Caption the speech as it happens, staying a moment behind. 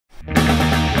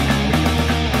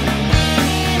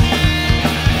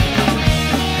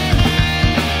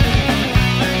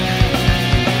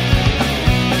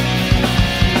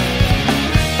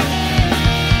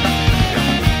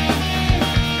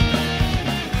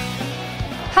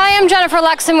I'm Jennifer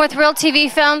Lexon with Real TV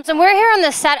Films, and we're here on the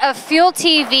set of Fuel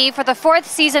TV for the 4th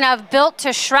season of Built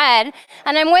to Shred.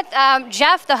 And I'm with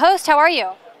Jeff, the host. How are you?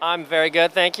 I'm very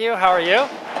good, thank you. How are you?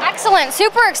 Excellent.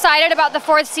 Super excited about the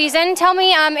 4th season. Tell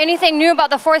me anything new about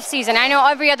the 4th season. I know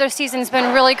every other season's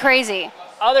been really crazy.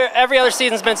 Every other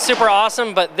season's been super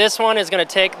awesome, but this one is going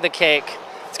to take the cake.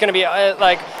 It's going to be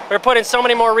we're putting so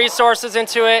many more resources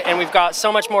into it, and we've got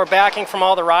so much more backing from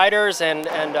all the riders, and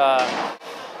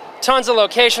tons of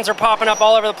locations are popping up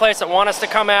all over the place that want us to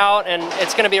come out, and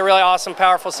it's going to be a really awesome,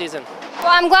 powerful season.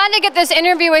 Well, I'm glad to get this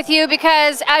interview with you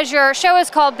because as your show is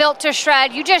called Built to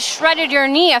Shred, you just shredded your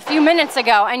knee a few minutes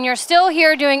ago, and you're still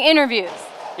here doing interviews.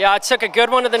 Yeah, I took a good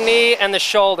one to the knee and the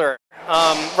shoulder.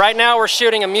 Right now we're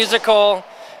shooting a musical.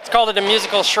 It's called a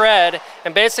musical shred,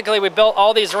 and basically we built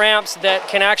all these ramps that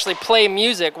can actually play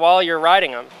music while you're riding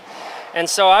them. And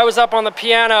so I was up on the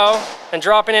piano and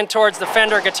dropping in towards the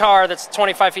Fender guitar that's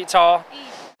 25 feet tall.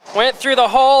 Went through the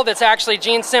hole that's actually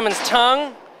Gene Simmons'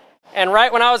 tongue, and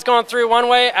right when I was going through one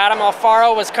way, Adam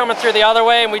Alfaro was coming through the other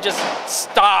way, and we just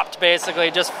stopped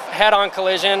basically, just head-on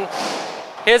collision.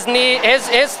 His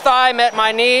thigh met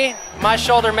my knee, my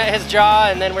shoulder met his jaw,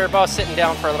 and then we were both sitting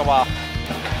down for a little while.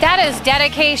 That is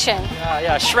dedication.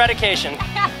 Yeah, shredication.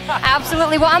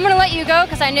 Absolutely. Well, I'm going to let you go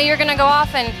because I know you're going to go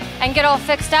off and get all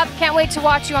fixed up. Can't wait to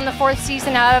watch you on the 4th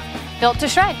season of Built to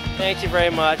Shred. Thank you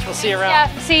very much. We'll see you around.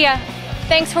 Yeah, see ya.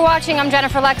 Thanks for watching. I'm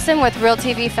Jennifer Lexon with Real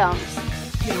TV Films.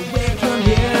 Get away from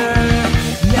here,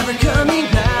 never coming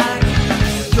back.